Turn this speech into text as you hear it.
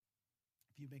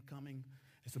you've been coming,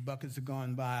 as the buckets are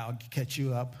going by, I'll catch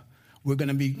you up. We're going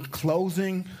to be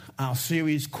closing our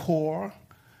series Core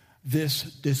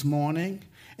this morning.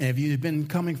 And if you've been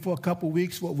coming for a couple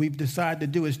weeks, what we've decided to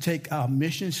do is take our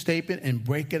mission statement and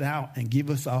break it out and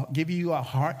give you our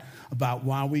heart about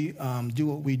why we do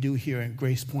what we do here at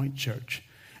Grace Point Church.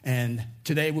 And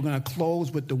today we're going to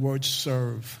close with the word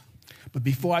serve. But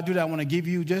before I do that, I want to give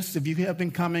you if you have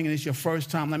been coming and it's your first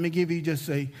time, let me give you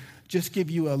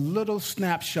give you a little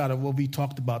snapshot of what we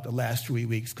talked about the last 3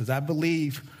 weeks, because I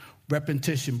believe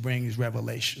repetition brings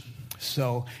revelation.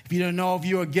 So if you don't know, if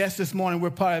you're a guest this morning,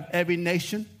 we're part of Every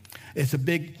Nation. It's a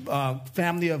big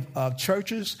family of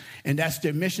churches, and that's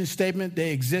their mission statement.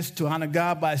 They exist to honor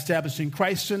God by establishing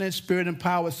Christ-centered,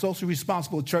 spirit-empowered, socially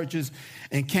responsible churches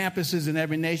and campuses in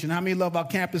every nation. How many love our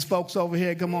campus folks over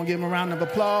here? Come on, give them a round of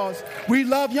applause. We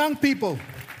love young people,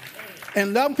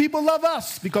 and young people love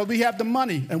us because we have the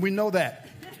money, and we know that.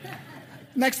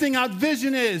 Next thing, our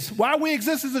vision is why we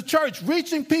exist as a church,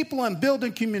 reaching people and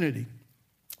building community.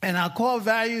 And our core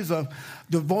values of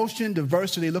devotion,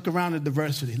 diversity. Look around at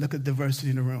diversity. Look at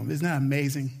diversity in the room. Isn't that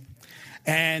amazing?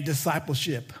 And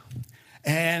discipleship.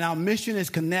 And our mission is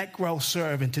connect, grow,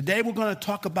 serve. And today we're going to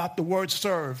talk about the word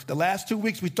serve. The last 2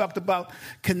 weeks we talked about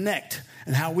connect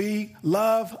and how we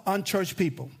love unchurched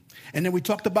people. And then we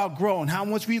talked about grow and how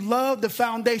much we love the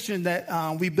foundation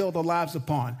that we build our lives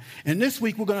upon. And this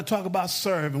week we're going to talk about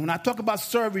serve. And when I talk about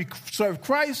serve, we serve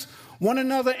Christ, one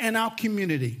another, and our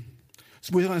community.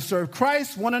 So we're going to serve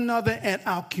Christ, one another, and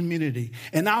our community.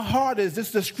 And our heart is, this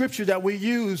is the scripture that we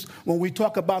use when we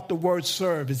talk about the word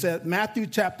serve. It's at Matthew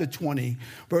chapter 20,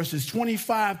 verses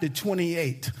 25 to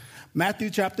 28. Matthew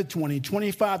chapter 20,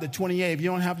 25 to 28. If you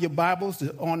don't have your Bibles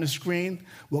on the screen,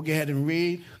 we'll go ahead and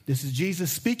read. This is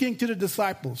Jesus speaking to the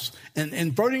disciples and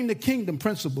inverting the kingdom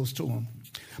principles to them.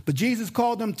 But Jesus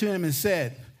called them to him and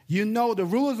said, "You know the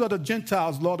rulers of the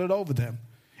Gentiles lord it over them,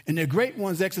 and their great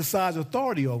ones exercise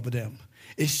authority over them.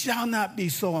 It shall not be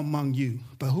so among you,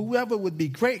 but whoever would be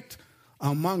great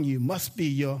among you must be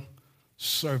your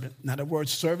servant." Now, the word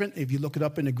servant, if you look it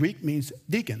up in the Greek, means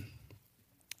deacon.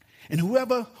 "And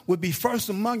whoever would be first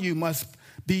among you must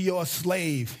be your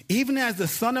slave, even as the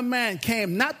Son of Man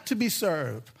came not to be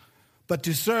served, but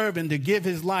to serve and to give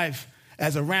his life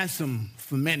as a ransom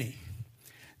for many."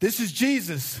 This is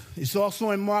Jesus. It's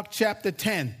also in Mark chapter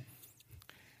 10.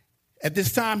 At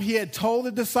this time, he had told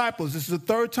the disciples, this is the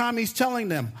third time he's telling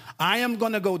them, "I am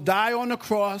going to go die on the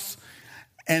cross,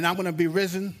 and I'm going to be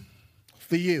risen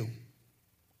for you."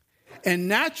 And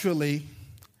naturally,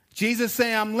 Jesus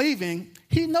saying, "I'm leaving,"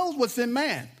 he knows what's in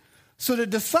man. So the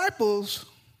disciples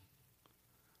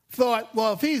thought,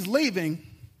 well, if he's leaving,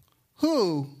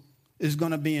 who is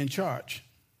going to be in charge?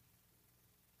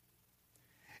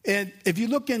 And if you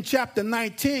look in chapter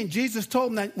 19, Jesus told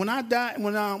them that when I die,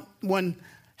 when I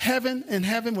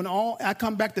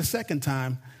come back the second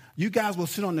time, you guys will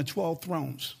sit on the 12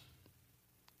 thrones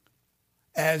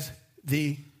as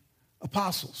the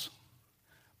apostles.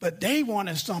 But they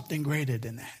wanted something greater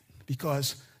than that,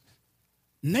 because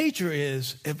nature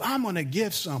is, if I'm going to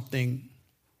give something,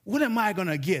 what am I going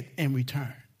to get in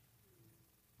return?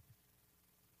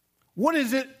 What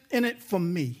is it in it for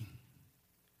me?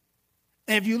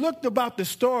 And if you looked about the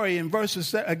story in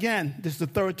verses, again, this is the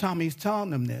third time he's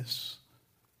telling them this.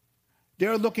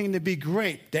 They're looking to be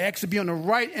great. They actually be on the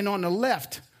right and on the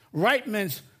left. Right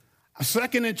means a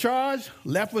second in charge.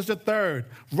 Left was the third.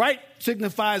 Right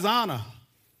signifies honor.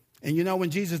 And you know, when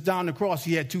Jesus died on the cross,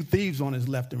 he had two thieves on his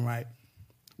left and right,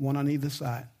 one on either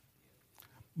side.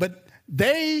 But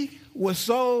they were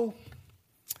so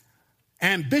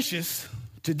ambitious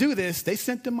to do this, they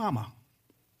sent their mama.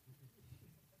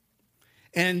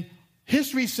 And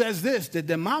history says this, that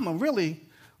their mama really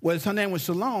her name was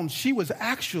Salome. She was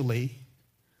actually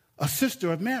a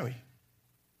sister of Mary.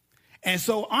 And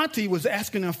so Auntie was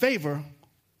asking a favor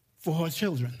for her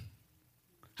children.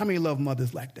 How many love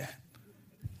mothers like that?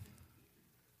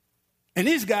 And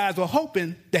these guys were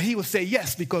hoping that he would say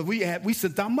yes, because we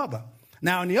sent our mother.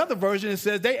 Now, in the other version, it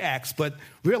says they asked, but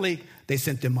really, they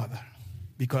sent their mother.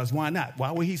 Because why not?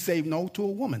 Why would he say no to a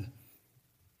woman?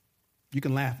 You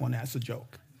can laugh on that. It's a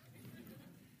joke.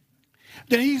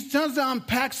 Then he does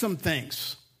unpack some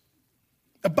things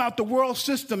about the world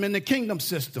system and the kingdom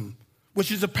system,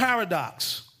 which is a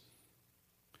paradox.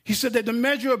 He said that the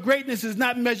measure of greatness is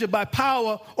not measured by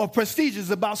power or prestige. It's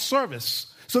about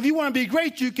service. So if you want to be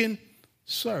great, you can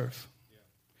serve.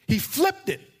 Yeah. He flipped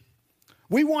it.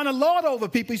 We want to lord over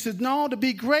people. He said, no, to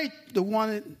be great, the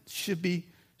one that should be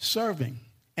serving.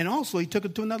 And also he took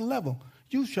it to another level.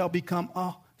 You shall become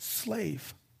a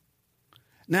slave.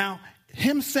 Now,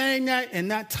 him saying that in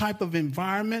that type of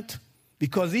environment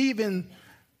Because even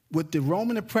with the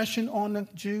Roman oppression on the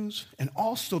Jews and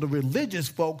also the religious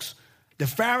folks, the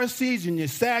Pharisees and the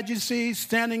Sadducees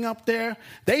standing up there,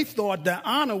 they thought that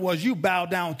honor was you bow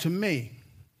down to me.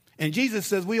 And Jesus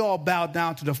says, we all bow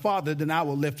down to the Father, then I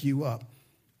will lift you up.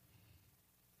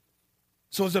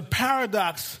 So it's a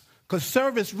paradox, because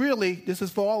service really, this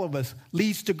is for all of us,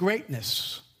 leads to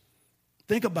greatness.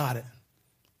 Think about it.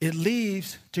 It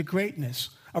leads to greatness.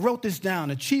 I wrote this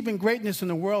down. Achieving greatness in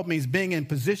the world means being in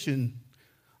position.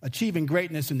 Achieving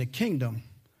greatness in the kingdom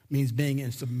means being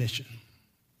in submission.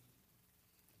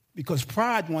 Because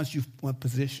pride wants you in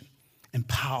position and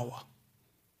power.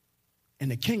 And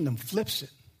the kingdom flips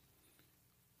it.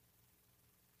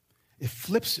 It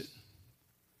flips it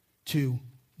to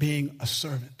being a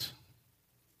servant.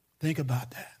 Think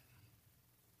about that.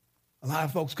 A lot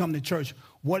of folks come to church.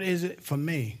 What is it for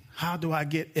me? How do I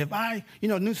get,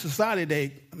 New Society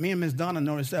Day, me and Ms. Donna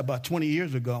noticed that about 20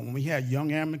 years ago when we had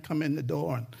young airmen come in the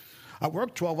door and I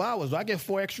work 12 hours. Do I get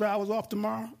 4 extra hours off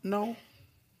tomorrow? No.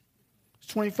 It's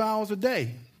 25 hours a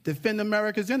day. Defend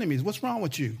America's enemies. What's wrong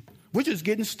with you? We're just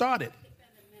getting started.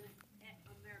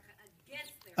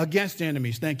 Against the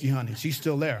enemies. Thank you, honey. She's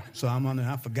still there. So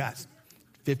I forgot.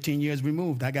 15 years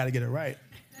removed. I got to get it right.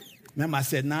 Remember, I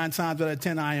said 9 times out of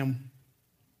 10, I am.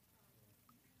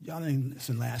 Y'all didn't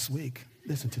listen last week.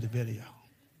 Listen to the video.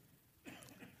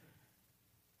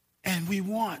 And we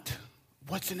want,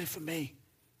 what's in it for me?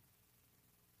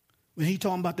 When he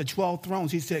talking about the 12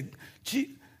 thrones, he said,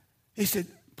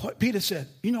 Peter said,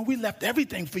 we left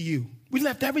everything for you. We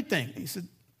left everything. He said,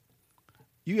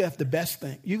 you left the best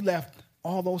thing. You left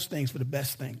all those things for the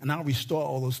best thing, and I'll restore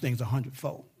all those things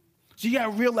 100-fold. So you got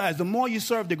to realize the more you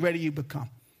serve, the greater you become.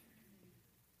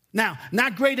 Now,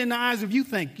 not great in the eyes of you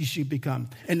think you should become,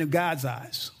 in God's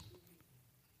eyes.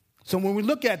 So when we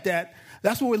look at that,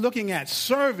 that's what we're looking at,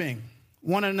 serving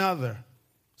one another,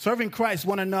 serving Christ,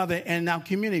 one another, and our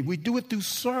community. We do it through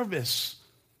service.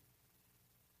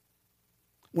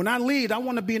 When I lead, I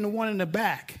want to be in the one in the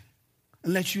back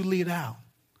and let you lead out,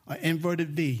 an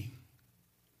inverted V.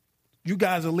 You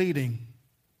guys are leading.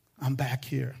 I'm back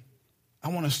here. I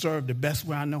want to serve the best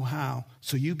way I know how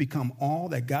so you become all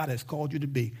that God has called you to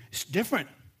be. It's different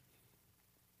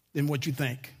than what you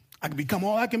think. I can become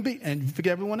all I can be and you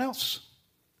forget everyone else.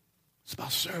 It's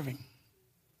about serving,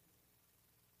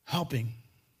 helping,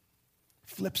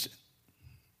 flips it.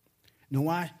 You know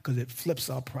why? Because it flips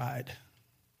our pride.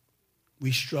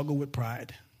 We struggle with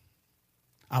pride.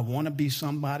 I want to be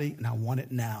somebody and I want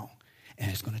it now. And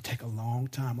it's going to take a long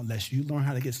time unless you learn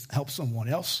how to help someone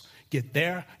else get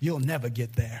there. You'll never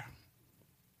get there.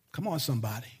 Come on,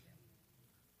 somebody.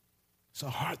 It's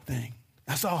a heart thing.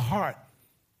 That's our heart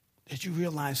that you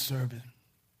realize serving.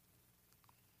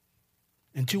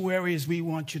 In 2 areas we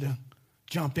want you to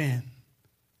jump in.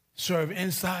 Serve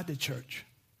inside the church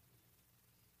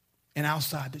and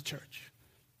outside the church.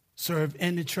 Serve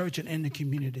in the church and in the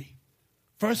community.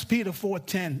 1 Peter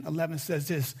 4:10-11 says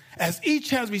this, as each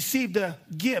has received a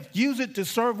gift, use it to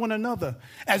serve one another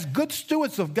as good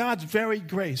stewards of God's varied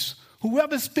grace.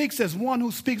 Whoever speaks as one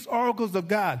who speaks oracles of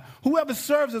God. Whoever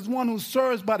serves as one who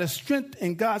serves by the strength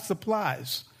in God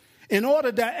supplies. In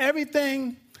order that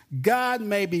everything God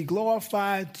may be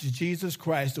glorified to Jesus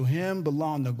Christ. To him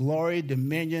belong the glory,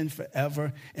 dominion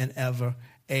forever and ever.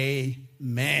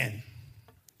 Amen.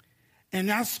 And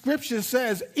our scripture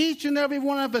says each and every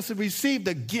one of us have received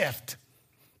a gift.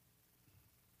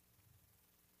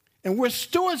 And we're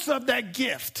stewards of that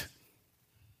gift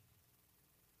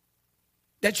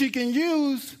that you can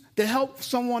use to help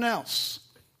someone else.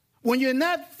 When you're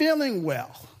not feeling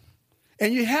well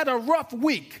and you had a rough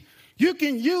week, you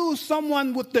can use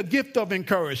someone with the gift of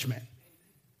encouragement.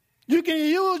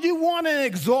 You want an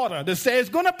exhorter to say, it's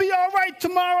going to be all right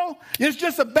tomorrow. It's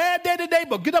just a bad day today,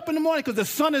 but get up in the morning because the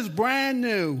sun is brand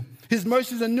new. His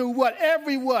mercies are new what?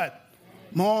 Every what?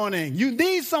 Morning. You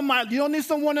need somebody. You don't need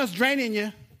someone else draining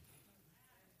you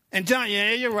and telling you,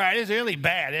 yeah, you're right. It's really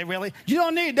bad. You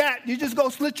don't need that. You just go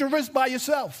slit your wrist by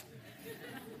yourself.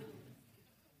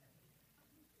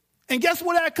 And guess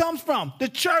where that comes from? The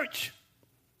church.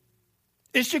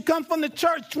 It should come from the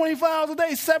church 24 hours a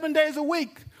day, 7 days a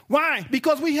week. Why?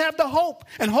 Because we have the hope.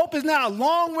 And hope is now a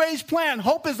long-range plan.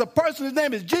 Hope is a person. His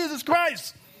name is Jesus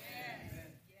Christ.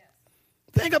 Yes.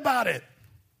 Think about it.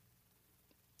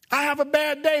 I have a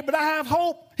bad day, but I have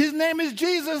hope. His name is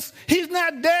Jesus. He's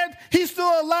not dead. He's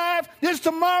still alive. There's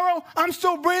tomorrow. I'm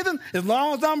still breathing. As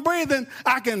long as I'm breathing,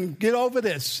 I can get over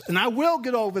this. And I will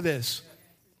get over this.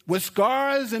 With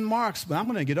scars and marks, but I'm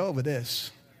going to get over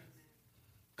this.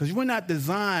 Because we're not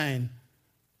designed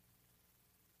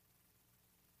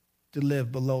to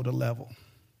live below the level.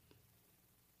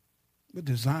 We're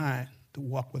designed to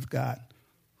walk with God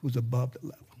who's above the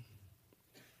level.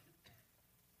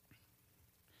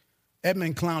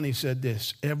 Edmund Clowney said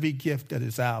this: every gift that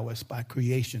is ours by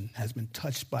creation has been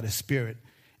touched by the Spirit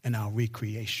in our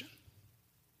recreation.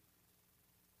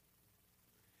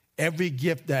 Every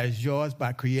gift that is yours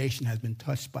by creation has been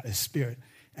touched by the Spirit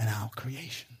in our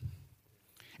creation.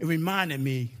 It reminded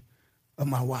me of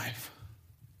my wife.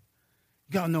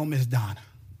 You got to know Miss Donna.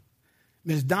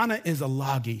 Miss Donna is a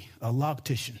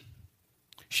logtician.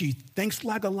 She thinks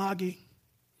like a loggy.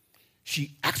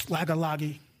 She acts like a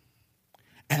loggy.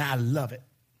 And I love it.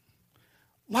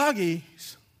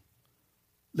 Loggies,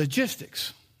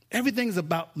 logistics. Everything's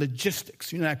about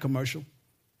logistics. You know that commercial?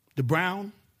 The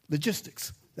Brown,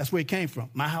 logistics. That's where it came from,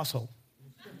 my household.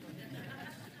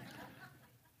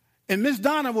 And Miss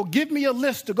Donna will give me a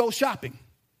list to go shopping.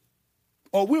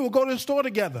 Or we will go to the store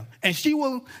together. And she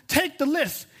will take the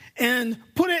list and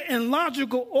put it in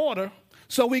logical order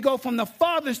so we go from the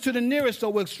farthest to the nearest so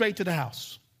we're straight to the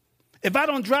house. If I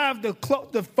don't drive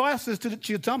the fastest,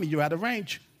 she'll tell me you're out of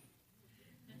range.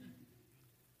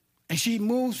 And she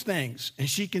moves things, and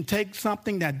she can take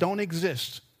something that don't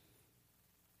exist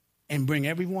and bring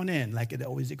everyone in like it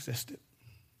always existed.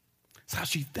 That's how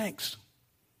she thinks.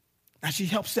 And she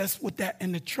helps us with that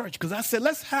in the church. Because I said,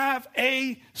 let's have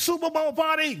a Super Bowl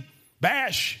party.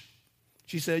 Bash.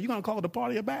 She said, you're going to call the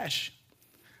party a bash?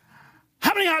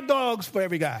 How many hot dogs for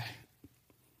every guy?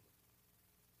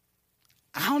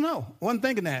 I don't know. I wasn't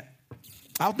thinking that.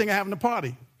 I was thinking of having a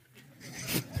party.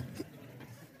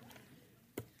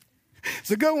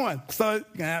 It's a good one. So,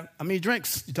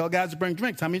 drinks. You tell guys to bring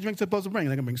drinks. How many drinks are they supposed to bring?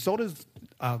 They're going to bring sodas,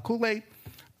 Kool-Aid.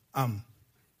 I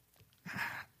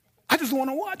just want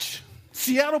to watch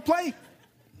Seattle play.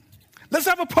 Let's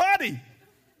have a party.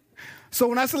 So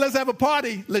when I said let's have a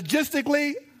party,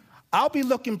 logistically, I'll be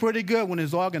looking pretty good when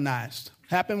it's organized.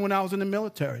 Happened when I was in the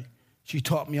military. She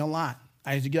taught me a lot.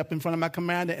 I used to get up in front of my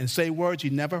commander and say words he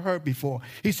never heard before.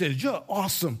 He says, you're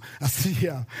awesome. I said,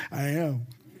 yeah, I am.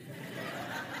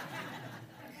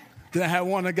 Then I had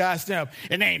one of the guys stand up.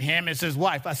 It ain't him, it's his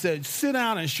wife. I said, sit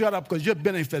down and shut up because you're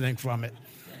benefiting from it.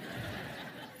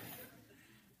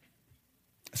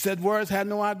 Said words, had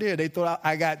no idea. They thought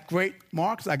I got great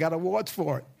marks. I got awards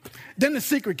for it. Then the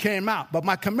secret came out. But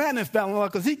my commander fell in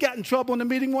love because he got in trouble in the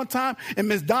meeting one time, and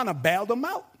Miss Donna bailed him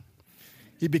out.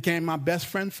 He became my best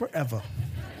friend forever.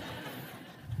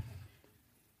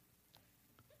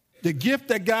 The gift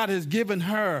that God has given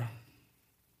her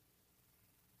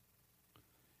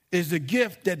is the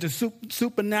gift that the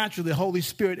supernatural, the Holy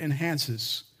Spirit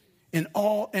enhances in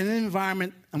an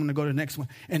environment. I'm going to go to the next one.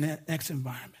 In the next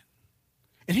environment.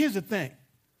 And here's the thing.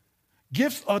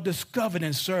 Gifts are discovered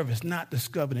in service, not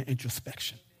discovered in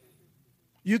introspection.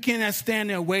 You cannot stand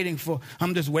there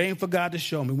I'm just waiting for God to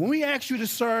show me. When we ask you to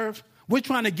serve, we're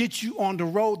trying to get you on the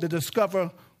road to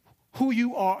discover who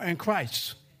you are in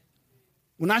Christ.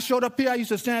 When I showed up here, I used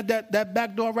to stand at that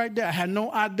back door right there. I had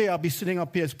no idea I'll be sitting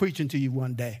up here preaching to you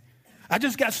one day. I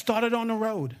just got started on the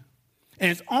road.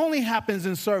 And it only happens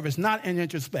in service, not in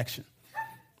introspection.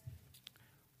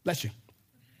 Bless you.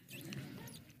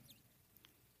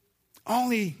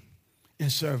 Only in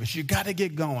service. You got to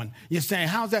get going. You're saying,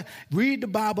 how's that? Read the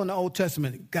Bible in the Old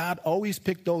Testament. God always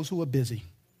picked those who were busy.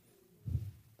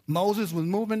 Moses was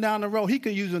moving down the road. He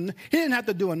didn't have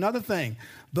to do another thing.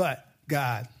 But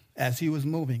God, as he was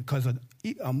moving, because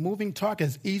a moving target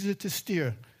is easier to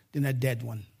steer than a dead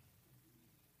one.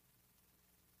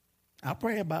 I'll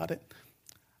pray about it.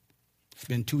 It's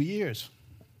been 2 years.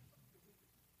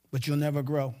 But you'll never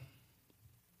grow.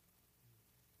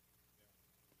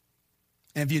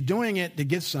 And if you're doing it to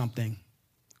get something,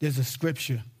 there's a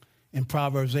scripture in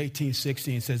Proverbs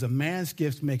 18:16. It says, a man's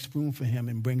gift makes room for him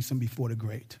and brings him before the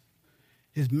great.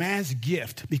 His man's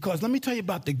gift. Because let me tell you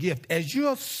about the gift. As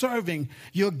you're serving,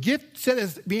 your gift set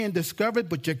is being discovered,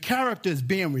 but your character is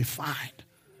being refined.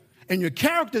 And your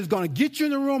character is going to get you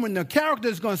in the room, and the character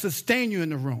is going to sustain you in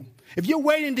the room. If you're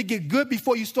waiting to get good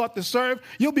before you start to serve,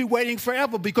 you'll be waiting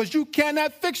forever because you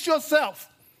cannot fix yourself.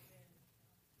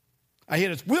 I hear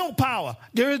this, willpower.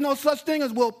 There is no such thing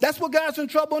as will. That's what God's in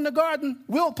trouble in the garden,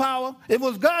 willpower. If it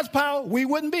was God's power, we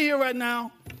wouldn't be here right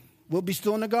now. We'll be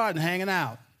still in the garden hanging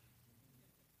out.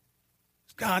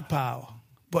 It's God's power.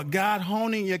 But God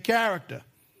honing your character.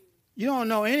 You don't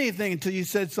know anything until you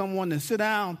said someone to sit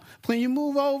down. When you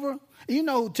move over, you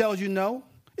know who tells you no.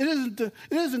 It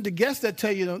isn't the guest that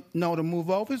tell you no to move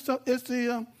over. It's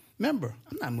the member.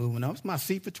 I'm not moving over. It's my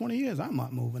seat for 20 years. I'm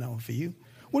not moving over for you.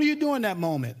 What do you do in that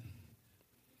moment?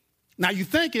 Now, you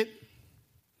think it.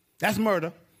 That's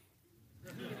murder.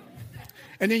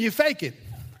 And then you fake it.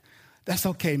 That's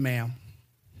okay, ma'am.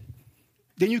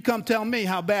 Then you come tell me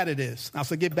how bad it is. I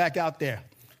said, get back out there.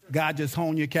 God just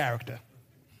honed your character.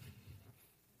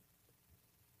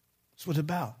 That's what it's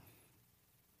about.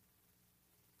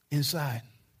 Inside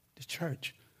the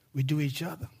church, we do each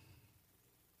other.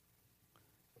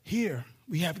 Here,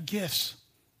 we have gifts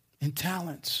and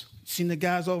talents. Seen the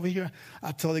guys over here?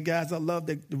 I told the guys I love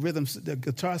the rhythm, the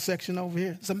guitar section over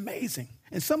here. It's amazing.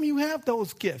 And some of you have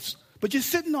those gifts, but you're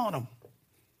sitting on them.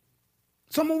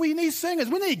 Some of we need singers.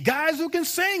 We need guys who can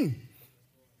sing.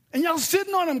 And y'all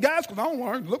sitting on them guys because I don't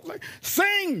want to look like.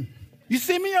 Sing. You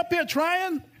see me up here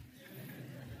trying?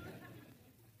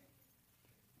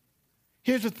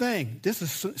 Here's the thing. This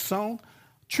is sown.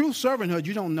 True servanthood,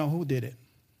 you don't know who did it.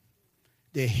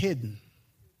 They're hidden.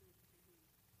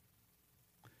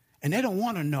 And they don't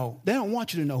want to know. They don't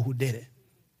want you to know who did it.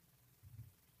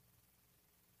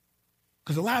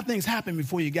 Because a lot of things happened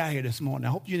before you got here this morning. I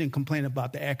hope you didn't complain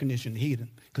about the air conditioning heating.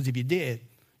 Because if you did,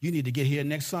 you need to get here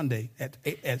next Sunday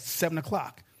at 7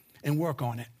 o'clock and work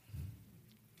on it.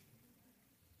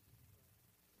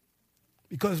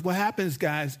 Because what happens,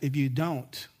 guys, if you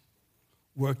don't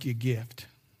work your gift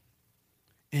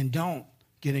and don't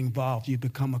get involved, you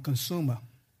become a consumer.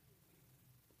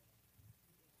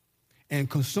 And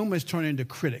consumers turn into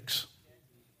critics.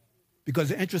 Because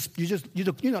the interest,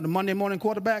 you know the Monday morning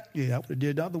quarterback? Yeah, I would have did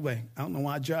it the other way. I don't know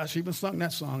why Josh even sung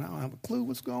that song. I don't have a clue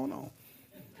what's going on.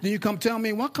 Then you come tell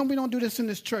me, why come we don't do this in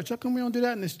this church? How come we don't do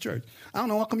that in this church? I don't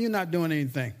know, how come you're not doing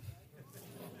anything?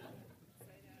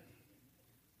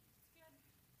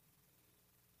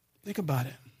 Think about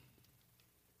it.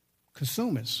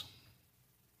 Consumers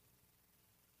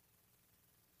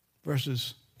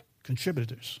versus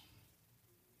contributors.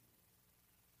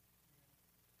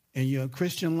 And your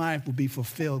Christian life will be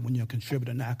fulfilled when you're a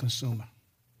contributor, not a consumer.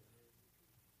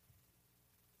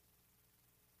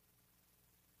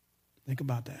 Think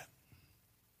about that.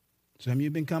 Some of you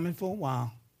have been coming for a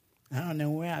while. I don't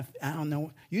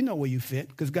know. You know where you fit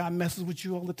because God messes with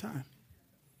you all the time.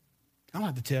 I don't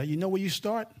have to tell you. You know where you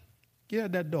start? Get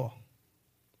out that door.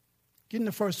 Get in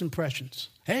the first impressions.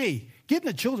 Hey, get in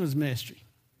the children's ministry.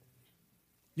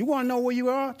 You want to know where you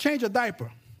are? Change a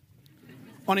diaper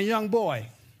on a young boy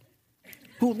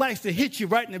who likes to hit you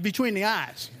right in between the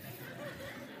eyes.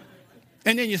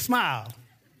 And then you smile.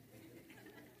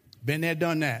 Been there,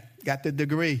 done that. Got the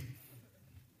degree.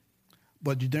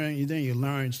 But then you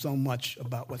learn so much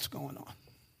about what's going on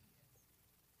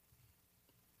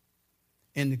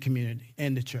in the community,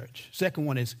 in the church. Second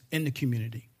one is in the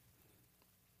community.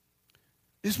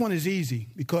 This one is easy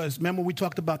because remember we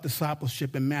talked about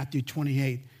discipleship in Matthew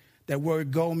 28. That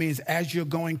word go means as you're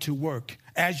going to work,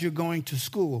 as you're going to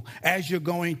school, as you're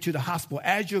going to the hospital,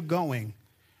 as you're going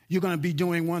to be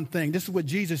doing one thing. This is what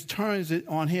Jesus turns it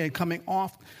on here, coming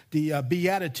off the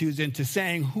Beatitudes into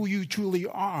saying who you truly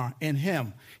are in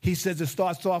him. He says it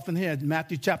starts off in here,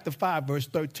 Matthew chapter 5, verse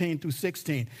 13 through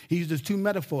 16. He uses two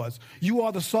metaphors. You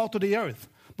are the salt of the earth.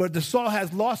 But if the salt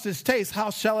has lost its taste, how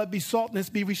shall it be saltness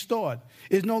be restored?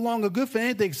 It is no longer good for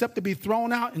anything except to be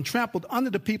thrown out and trampled under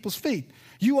the people's feet.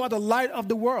 You are the light of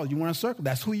the world. You want to circle?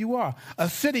 That's who you are. A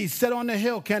city set on a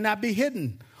hill cannot be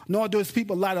hidden, nor do its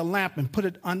people light a lamp and put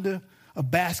it under a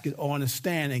basket or on a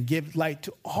stand and give light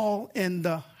to all in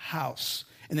the house.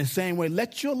 In the same way,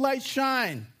 let your light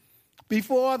shine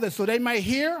before others so they may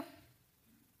hear,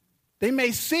 they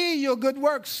may see your good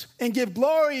works and give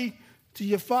glory to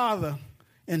your Father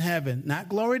in heaven. Not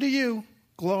glory to you,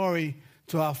 glory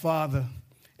to our Father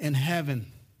in heaven.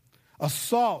 A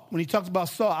salt, when he talks about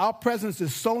salt, our presence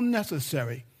is so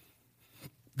necessary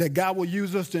that God will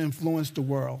use us to influence the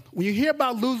world. When you hear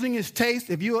about losing its taste,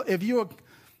 if you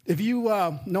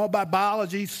know about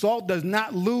biology, salt does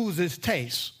not lose its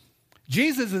taste.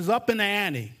 Jesus is up in the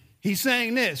ante. He's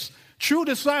saying this: true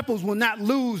disciples will not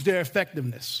lose their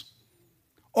effectiveness.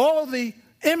 All the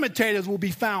imitators will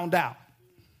be found out.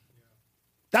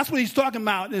 That's what he's talking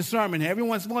about in this sermon. Every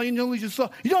once in a while, you lose your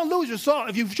salt. You don't lose your salt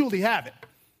if you truly have it.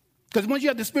 Because once you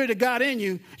have the Spirit of God in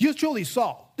you, you're truly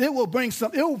salt. It will bring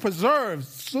some, it will preserve.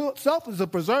 Salt is a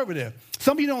preservative.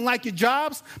 Some of you don't like your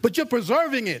jobs, but you're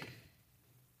preserving it.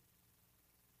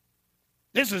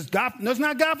 This is God, no, it's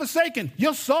not God-forsaken.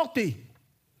 You're salty.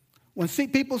 When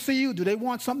people see you, do they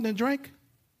want something to drink?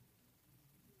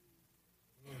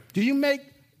 Do you make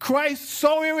Christ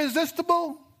so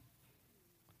irresistible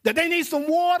that they need some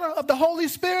water of the Holy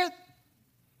Spirit?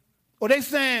 Or they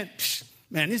saying,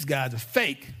 man, these guys are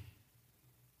fake.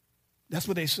 That's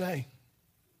what they say.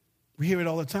 We hear it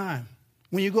all the time.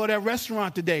 When you go to that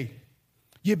restaurant today,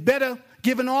 you better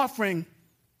give an offering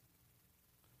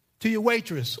to your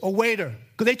waitress or waiter,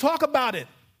 because they talk about it.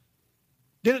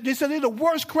 They said they're the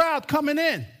worst crowd coming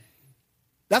in.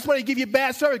 That's why they give you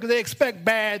bad service, because they expect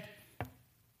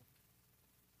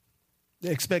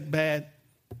bad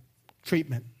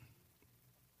treatment.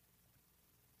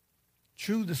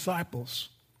 True disciples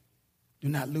do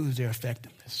not lose their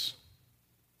effectiveness,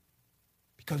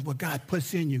 because what God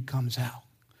puts in you comes out.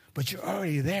 But you're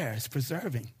already there. It's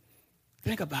preserving.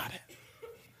 Think about it.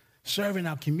 Serving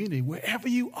our community, wherever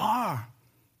you are,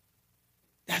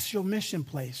 that's your mission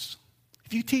place.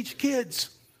 If you teach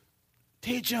kids,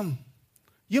 teach them.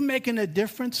 You're making a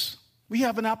difference. We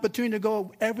have an opportunity to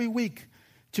go every week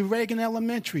to Reagan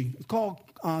Elementary. It's called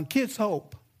Kids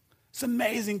Hope. It's an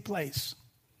amazing place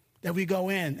that we go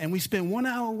in, and we spend 1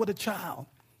 hour with a child.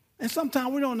 And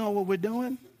sometimes we don't know what we're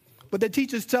doing, but the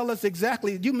teachers tell us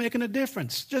exactly, you're making a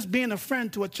difference. Just being a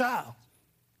friend to a child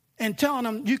and telling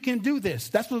them, you can do this.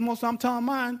 That's what most I'm telling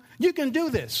mine. You can do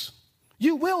this.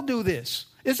 You will do this.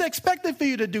 It's expected for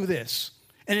you to do this.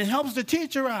 And it helps the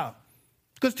teacher out.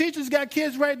 Because teachers got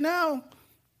kids right now,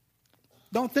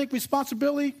 don't think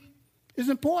responsibility is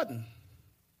important.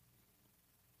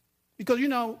 Because,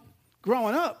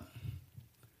 growing up,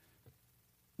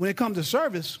 when it comes to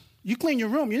service, you clean your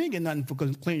room. You didn't get nothing for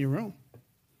cleaning your room.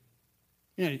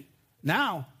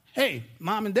 Now, hey,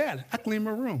 mom and dad, I clean my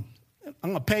room.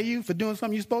 I'm going to pay you for doing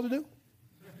something you're supposed to do?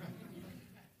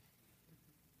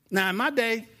 Now, in my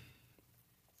day,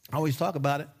 I always talk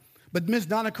about it, but Miss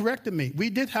Donna corrected me. We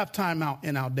did have time out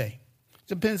in our day. It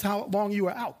depends how long you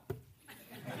were out.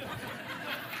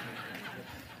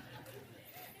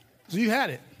 So you had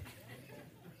it.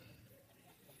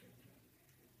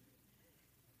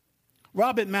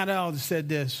 Robert Maddow said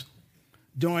this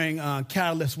during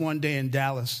Catalyst one day in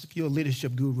Dallas. If you're a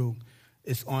leadership guru,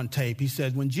 it's on tape. He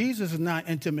said, when Jesus is not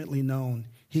intimately known,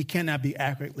 he cannot be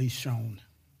accurately shown.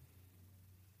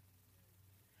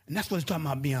 And that's what he's talking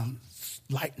about, being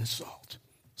light and salt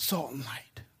and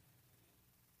light.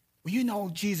 When you know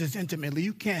Jesus intimately,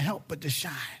 you can't help but to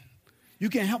shine. You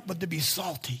can't help but to be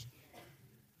salty.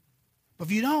 But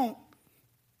if you don't,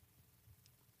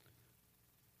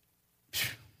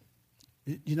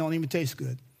 you don't even taste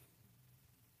good.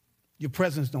 Your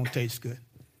presence don't taste good.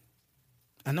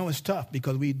 I know it's tough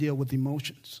because we deal with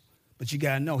emotions. But you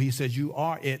got to know, he says you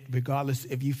are it regardless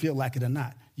if you feel like it or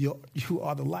not. You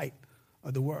are the light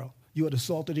of the world. You are the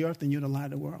salt of the earth and you're the light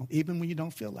of the world, even when you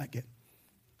don't feel like it.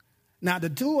 Now, to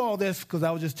do all this, because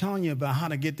I was just telling you about how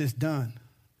to get this done,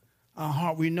 our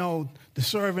heart, we know to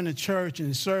serve in the church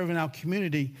and serve in our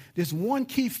community, there's one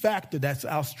key factor that's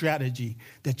our strategy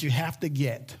that you have to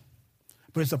get.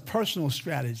 But it's a personal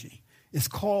strategy. It's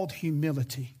called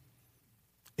humility.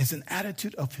 It's an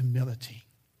attitude of humility.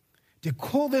 To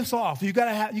pull this off, you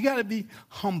gotta be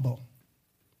humble.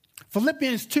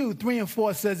 Philippians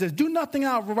 2:3-4 says this, do nothing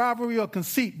out of rivalry or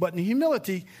conceit, but in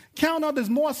humility, count others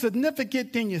more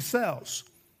significant than yourselves.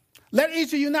 Let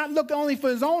each of you not look only for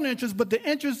his own interests, but the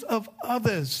interests of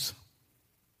others.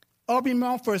 Aubrey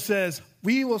Mumford says,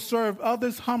 we will serve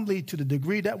others humbly to the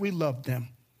degree that we love them.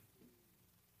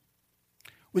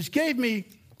 Which gave me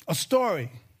a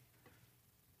story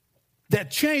that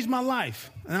changed my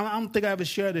life. And I don't think I ever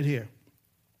shared it here.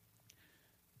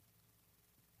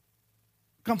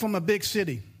 Come from a big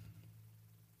city.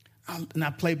 And I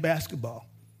played basketball.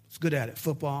 I was good at it,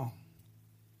 football.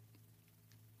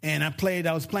 And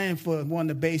I was playing for one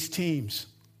of the base teams.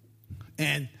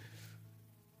 And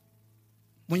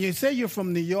when you say you're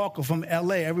from New York or from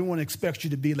L.A., everyone expects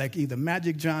you to be like either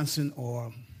Magic Johnson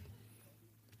or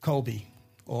Kobe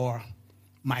or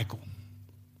Michael.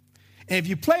 And if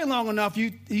you play long enough,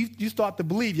 you start to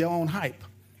believe your own hype.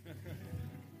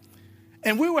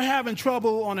 And we were having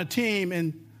trouble on a team,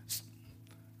 and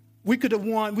we could have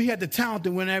won. We had the talent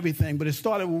to win everything, but it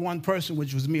started with one person,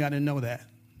 which was me. I didn't know that.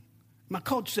 My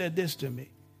coach said this to me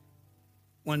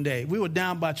one day. We were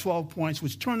down by 12 points,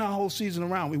 which turned our whole season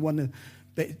around. We won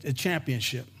the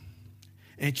championship.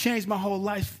 And it changed my whole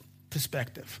life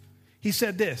perspective. He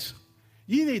said this,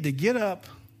 you need to get up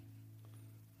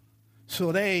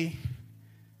so they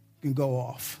can go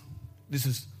off. This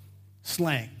is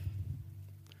slang.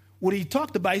 What he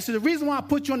talked about, he said, the reason why I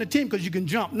put you on the team because you can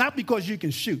jump, not because you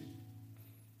can shoot.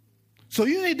 So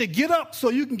you need to get up so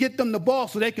you can get them the ball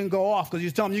so they can go off, because you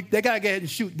tell them they got to get ahead and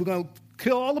shoot. We're going to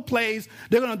kill all the plays.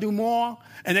 They're going to do more,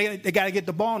 and they got to get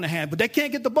the ball in the hand. But they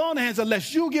can't get the ball in the hands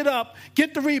unless you get up,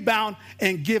 get the rebound,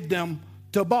 and give them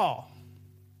the ball.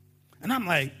 And I'm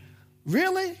like,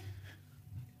 really?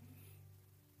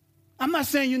 I'm not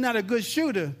saying you're not a good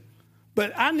shooter,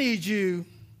 but I need you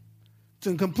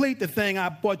to complete the thing I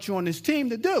brought you on this team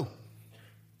to do.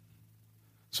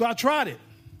 So I tried it.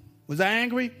 Was I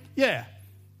angry? Yeah.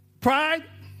 Pride?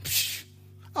 Psh,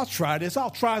 I'll try this. I'll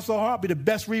try so hard. I'll be the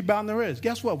best rebounder there is.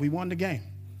 Guess what? We won the game.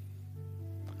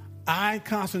 I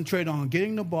concentrated on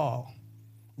getting the ball,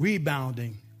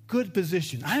 rebounding, good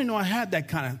position. I didn't know I had that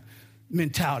kind of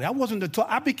mentality.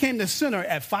 I became the center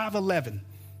at 5'11".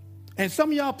 And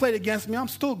some of y'all played against me. I'm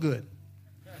still good.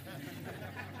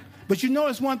 But you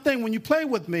notice one thing. When you play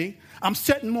with me, I'm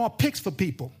setting more picks for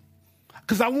people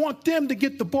because I want them to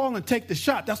get the ball and take the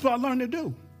shot. That's what I learned to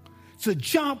do. To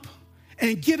jump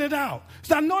and get it out.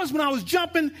 So I noticed when I was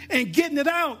jumping and getting it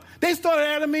out, they started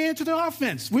adding me into the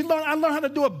offense. I learned how to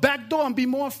do a back door and be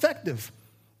more effective.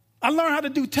 I learned how to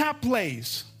do tap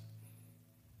plays.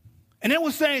 And they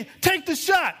were saying, take the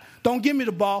shot. Don't give me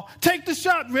the ball. Take the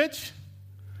shot, Rich.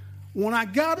 When I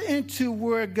got into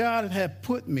where God had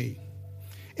put me,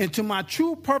 into my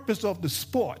true purpose of the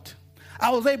sport,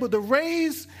 I was able to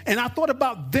raise, and I thought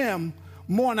about them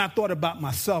more than I thought about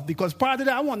myself, because prior to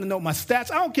that, I wanted to know my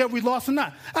stats. I don't care if we lost or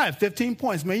not. I had 15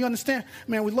 points, man. You understand?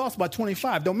 Man, we lost by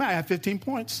 25. Don't matter. I had 15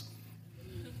 points.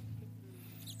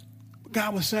 But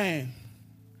God was saying,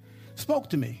 spoke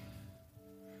to me.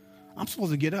 I'm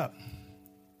supposed to get up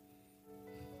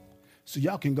so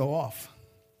y'all can go off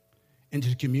into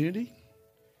the community,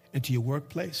 into your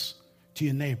workplace, to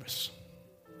your neighbors.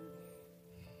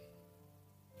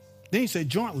 Then he said,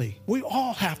 jointly, we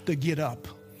all have to get up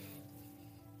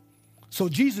so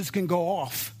Jesus can go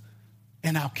off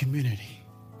in our community,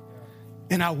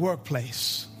 in our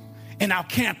workplace, in our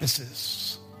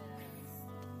campuses.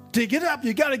 To get up,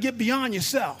 you got to get beyond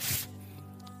yourself.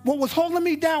 What was holding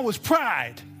me down was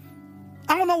pride.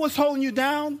 I don't know what's holding you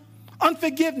down.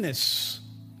 Unforgiveness.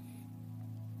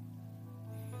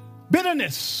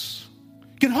 Bitterness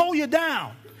can hold you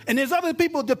down. And there's other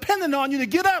people depending on you to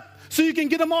get up so you can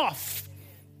get them off.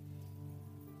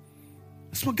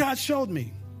 That's what God showed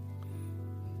me.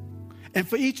 And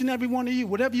for each and every one of you,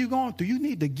 whatever you're going through, you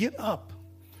need to get up.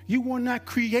 You were not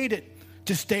created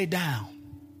to stay down.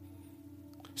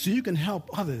 So you can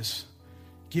help others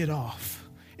get off.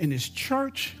 In this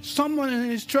church, someone in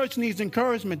this church needs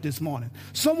encouragement this morning.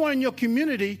 Someone in your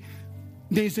community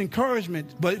needs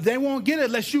encouragement, but they won't get it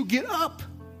unless you get up.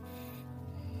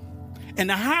 And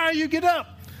the higher you get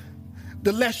up,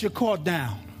 the less you're caught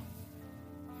down.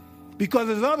 Because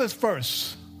it's others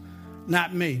first,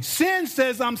 not me. Sin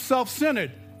says I'm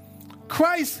self-centered.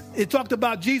 Christ, it talked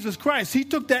about Jesus Christ. He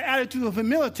took that attitude of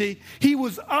humility. He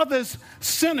was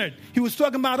others-centered. He was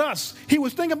talking about us. He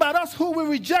was thinking about us who will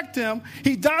reject him.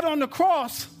 He died on the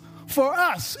cross for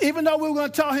us. Even though we were going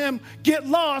to tell him, get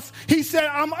lost, he said,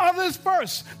 I'm others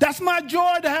first. That's my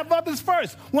joy, to have others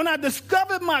first. When I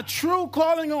discovered my true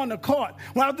calling on the court,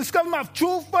 when I discovered my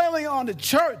true calling on the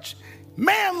church,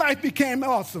 man, life became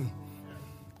awesome.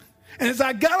 And as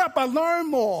I got up, I learned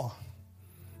more.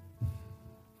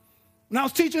 When I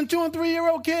was teaching 2- and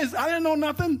 3-year-old kids, I didn't know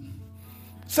nothing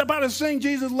except how to sing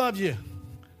Jesus Loves You.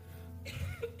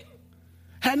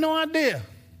 Had no idea.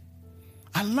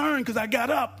 I learned because I got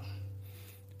up.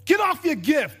 Get off your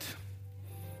gift.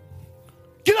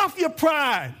 Get off your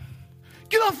pride.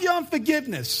 Get off your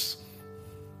unforgiveness.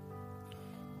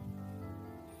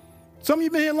 Some of you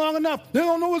been here long enough. They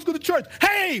don't know what's good to church.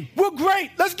 Hey, we're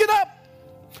great. Let's get up.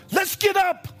 Let's get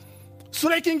up so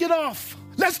they can get off.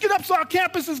 Let's get up so our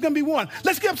campus is going to be one.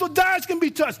 Let's get up so lives can be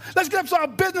touched. Let's get up so our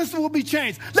business will be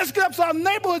changed. Let's get up so our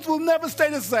neighborhoods will never stay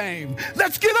the same.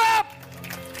 Let's get up.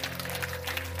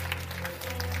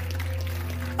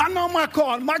 I know my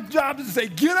call. My job is to say,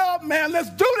 get up, man. Let's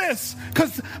do this.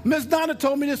 Because Miss Donna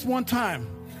told me this one time.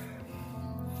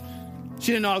 She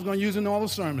didn't know I was going to use it in all the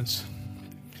sermons.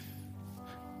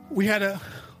 We had a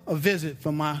visit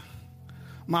from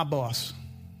my boss.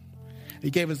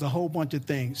 He gave us a whole bunch of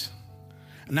things.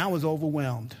 And I was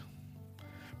overwhelmed.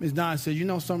 Ms. Donna said, you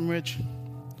know something, Rich?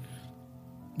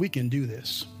 We can do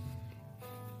this.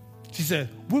 She said,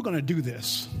 we're going to do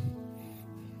this.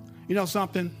 You know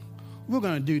something? We're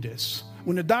going to do this.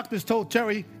 When the doctors told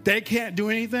Terry they can't do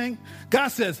anything, God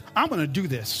says, I'm going to do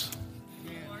this.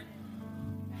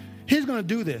 He's going to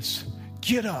do this.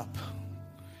 Get up.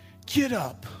 Get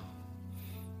up.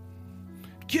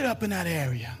 Get up in that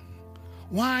area.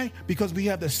 Why? Because we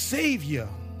have the Savior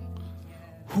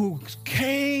who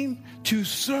came to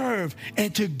serve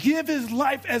and to give his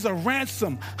life as a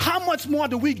ransom. How much more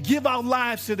do we give our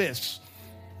lives to this?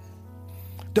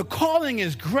 The calling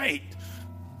is great.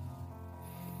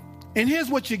 And here's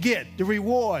what you get, the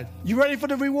reward. You ready for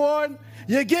the reward?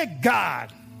 You get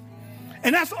God.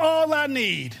 And that's all I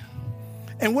need.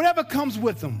 And whatever comes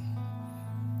with them.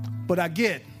 But I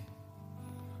get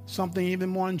something even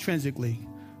more intrinsically,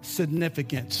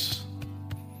 significance.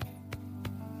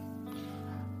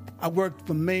 I worked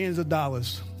for millions of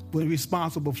dollars, was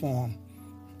responsible for them.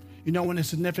 You know when the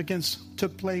significance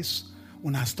took place?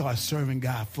 When I started serving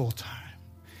God full time.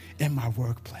 in my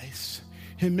workplace.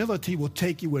 Humility will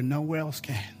take you where nowhere else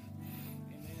can.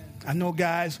 I know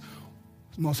guys,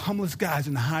 the most humblest guys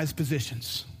in the highest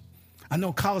positions. I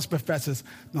know college professors,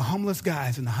 the humblest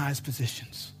guys in the highest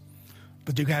positions.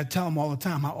 But you got to tell them all the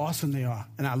time how awesome they are.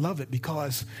 And I love it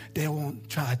because they won't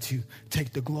try to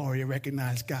take the glory and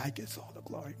recognize God gets all the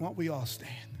glory. Won't we all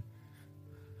stand?